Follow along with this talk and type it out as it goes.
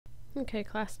Okay,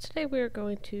 class, today we are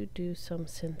going to do some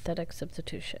synthetic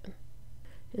substitution.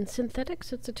 In synthetic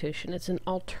substitution, it's an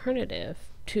alternative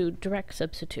to direct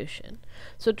substitution.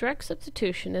 So direct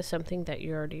substitution is something that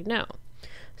you already know.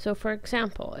 So for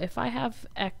example, if I have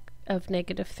x of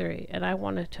 -3 and I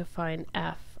wanted to find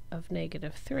f of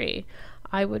 -3,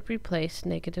 I would replace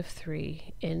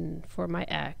 -3 in for my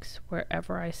x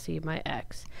wherever I see my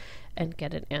x and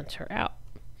get an answer out.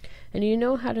 And you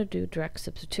know how to do direct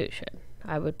substitution.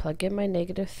 I would plug in my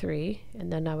 -3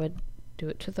 and then I would do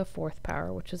it to the 4th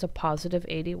power, which is a positive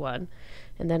 81,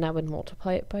 and then I would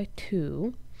multiply it by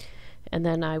 2, and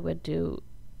then I would do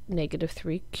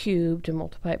 -3 cubed and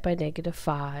multiply it by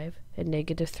 -5, and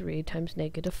 -3 times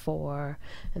 -4,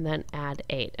 and then add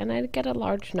 8, and I'd get a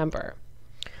large number.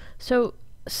 So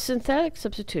synthetic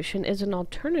substitution is an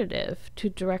alternative to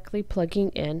directly plugging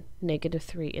in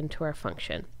 -3 into our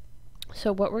function.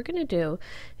 So what we're going to do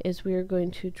is we're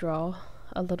going to draw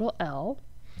a little L,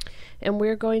 and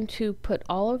we're going to put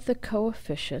all of the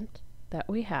coefficients that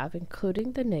we have,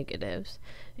 including the negatives,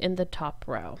 in the top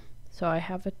row. So I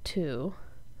have a 2,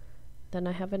 then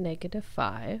I have a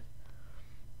 -5,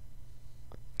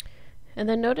 and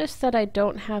then notice that I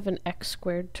don't have an x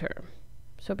squared term.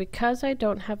 So because I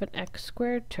don't have an x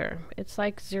squared term, it's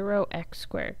like 0x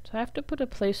squared. So I have to put a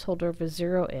placeholder of a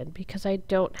 0 in because I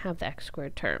don't have the x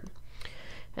squared term.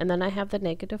 And then I have the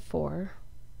 -4,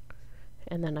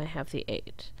 and then I have the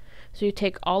 8. So you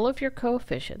take all of your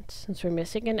coefficients, since we're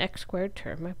missing an x squared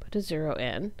term, I put a 0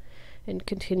 in, and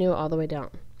continue all the way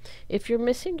down. If you're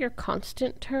missing your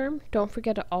constant term, don't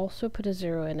forget to also put a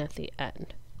 0 in at the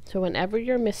end. So whenever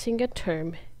you're missing a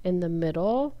term in the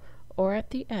middle or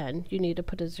at the end, you need to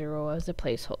put a 0 as a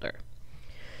placeholder.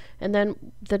 And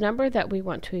then the number that we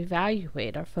want to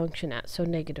evaluate our function at, so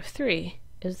 -3,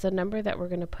 is the number that we're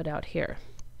going to put out here.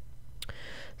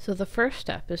 So the first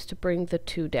step is to bring the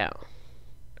 2 down.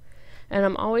 And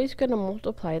I'm always going to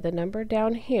multiply the number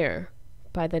down here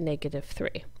by the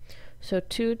 -3. So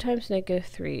 2 times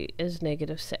 -3 is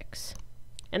 -6.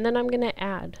 And then I'm going to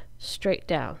add straight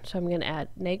down. So I'm going to add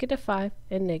 -5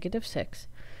 and -6,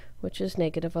 which is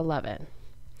 -11.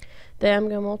 Then I'm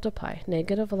going to multiply.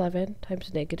 -11 times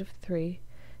 -3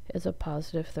 is a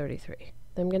positive 33.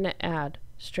 Then I'm going to add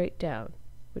straight down,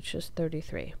 which is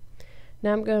 33.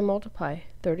 Now I'm going to multiply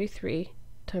 33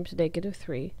 times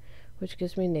 -3, which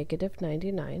gives me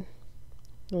 -99.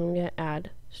 And I'm going to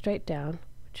add straight down,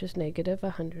 which is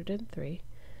 -103.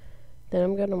 Then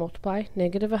I'm going to multiply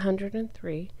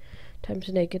 -103 times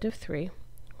 -3,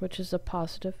 which is a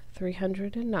positive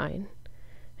 309.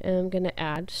 And I'm going to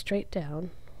add straight down,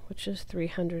 which is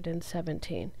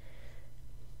 317.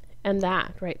 And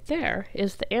that right there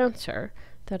is the answer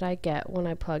that I get when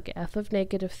I plug f of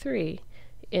 -3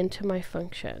 into my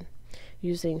function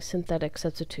using synthetic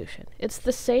substitution. It's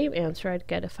the same answer I'd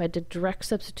get if I did direct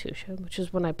substitution, which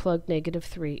is when I plug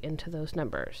 -3 into those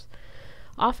numbers.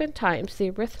 Oftentimes, the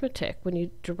arithmetic, when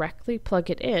you directly plug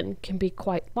it in, can be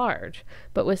quite large,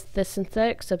 but with the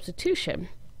synthetic substitution,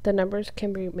 the numbers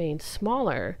can remain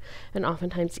smaller and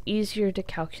oftentimes easier to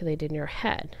calculate in your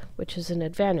head, which is an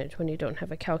advantage when you don't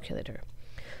have a calculator.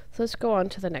 So let's go on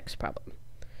to the next problem.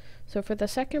 So for the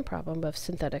second problem of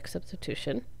synthetic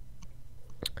substitution,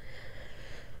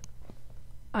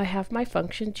 I have my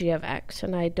function g of x,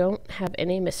 and I don't have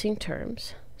any missing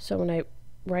terms. So when I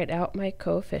write out my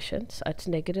coefficients, it's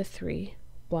 -3,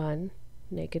 1,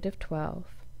 -12,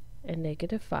 and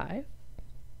 -5.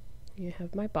 You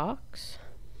have my box,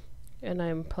 and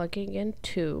I'm plugging in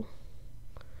 2.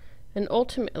 And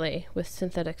ultimately, with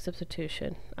synthetic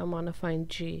substitution, I want to find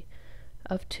g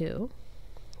of 2.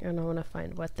 And I want to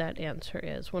find what that answer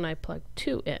is when I plug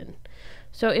 2 in.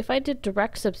 So if I did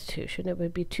direct substitution, it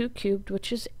would be 2 cubed,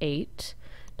 which is 8,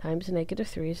 times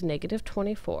 -3 is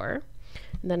 -24.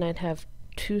 And then I'd have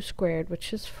 2 squared,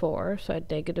 which is 4, so I'd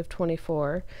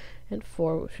 -24, and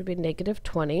 4, which would be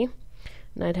 -20.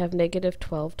 And I'd have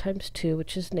 -12 times 2,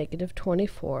 which is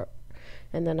 -24,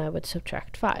 and then I would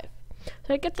subtract 5.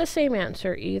 So I get the same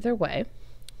answer either way.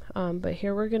 But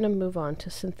here we're going to move on to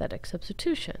synthetic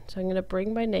substitution. So I'm going to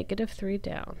bring my -3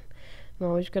 down. I'm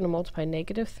always going to multiply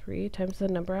 -3 times the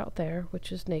number out there,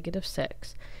 which is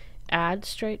 -6. Add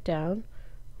straight down,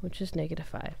 which is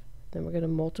 -5. Then we're going to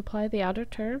multiply the outer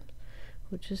term,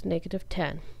 which is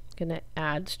 -10. Going to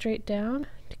add straight down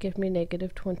to give me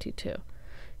 -22.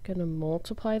 Going to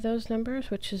multiply those numbers,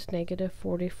 which is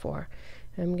 -44.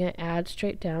 And I'm going to add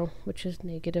straight down, which is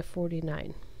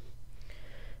 -49.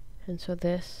 And so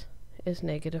this is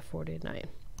 -49.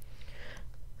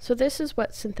 So this is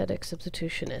what synthetic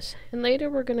substitution is. And later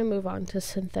we're going to move on to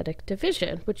synthetic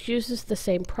division, which uses the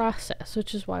same process,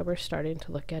 which is why we're starting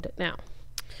to look at it now.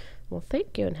 Well,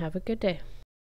 thank you and have a good day.